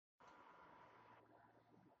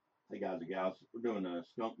guys and gals, we're doing a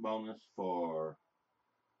skunk bonus for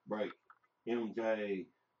break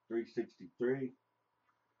MJ363.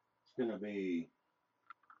 It's going to be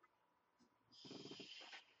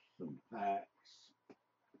some packs.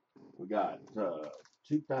 We got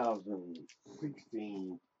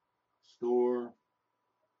 2016 score.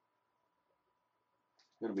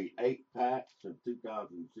 It's going to be 8 packs of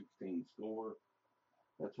 2016 score.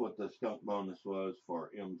 That's what the skunk bonus was for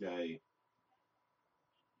MJ363.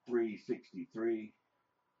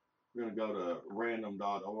 We're going to go to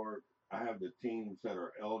random.org. I have the teams that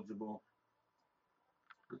are eligible.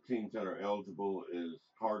 The teams that are eligible is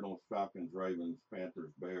Cardinals, Falcons, Ravens,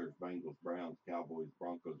 Panthers, Bears, Bengals, Browns, Cowboys,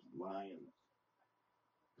 Broncos, Lions,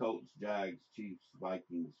 Colts, Jags, Chiefs,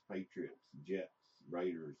 Vikings, Patriots, Jets,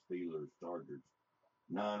 Raiders, Steelers, Chargers,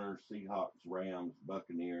 Niners, Seahawks, Rams,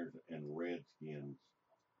 Buccaneers, and Redskins.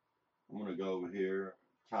 I'm going to go over here,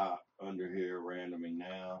 top, under here, randoming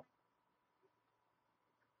now.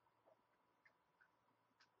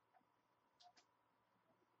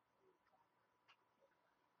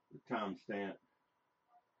 The timestamp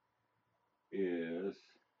is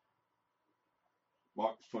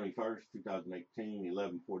March 21st, 2018,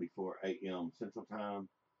 11:44 a.m. Central Time.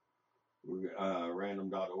 We're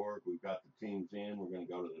random.org. We've got the teams in. We're going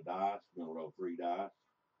to go to the dice. We're going to roll 3 dice.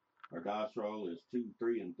 Our dice roll is 2,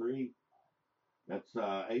 3, and 3. That's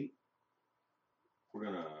 8. We're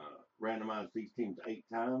going to randomize these teams 8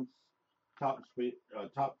 times. Top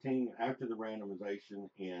team after the randomization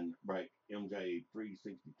in break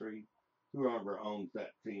MJ363. Whoever owns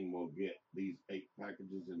that team will get these 8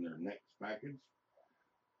 packages in their next package.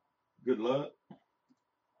 Good luck.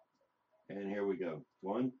 And here we go.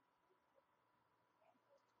 1,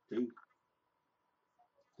 2,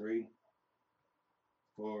 3,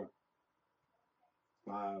 4,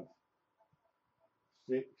 5,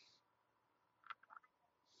 6,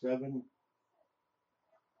 7.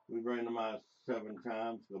 We've randomized 7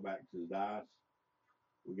 times. Go back to the dice.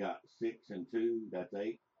 We got 6 and 2. That's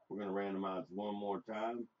 8. We're going to randomize one more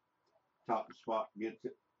time. Top spot gets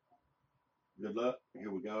it. Good luck.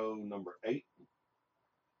 Here we go. Number 8.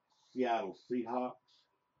 Seattle Seahawks.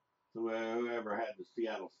 So whoever had the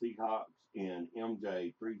Seattle Seahawks in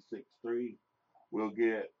MJ363 will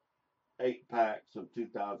get 8 packs of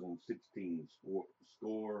 2016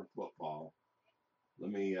 score football.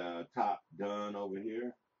 Let me type done over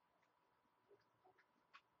here.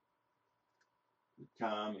 The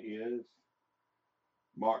time is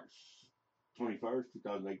March 21st,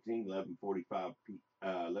 2018, 11:45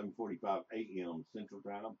 a.m. Central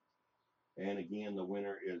Time. And again, the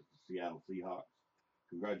winner is the Seattle Seahawks.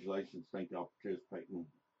 Congratulations. Thank y'all for participating.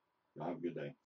 Y'all have a good day.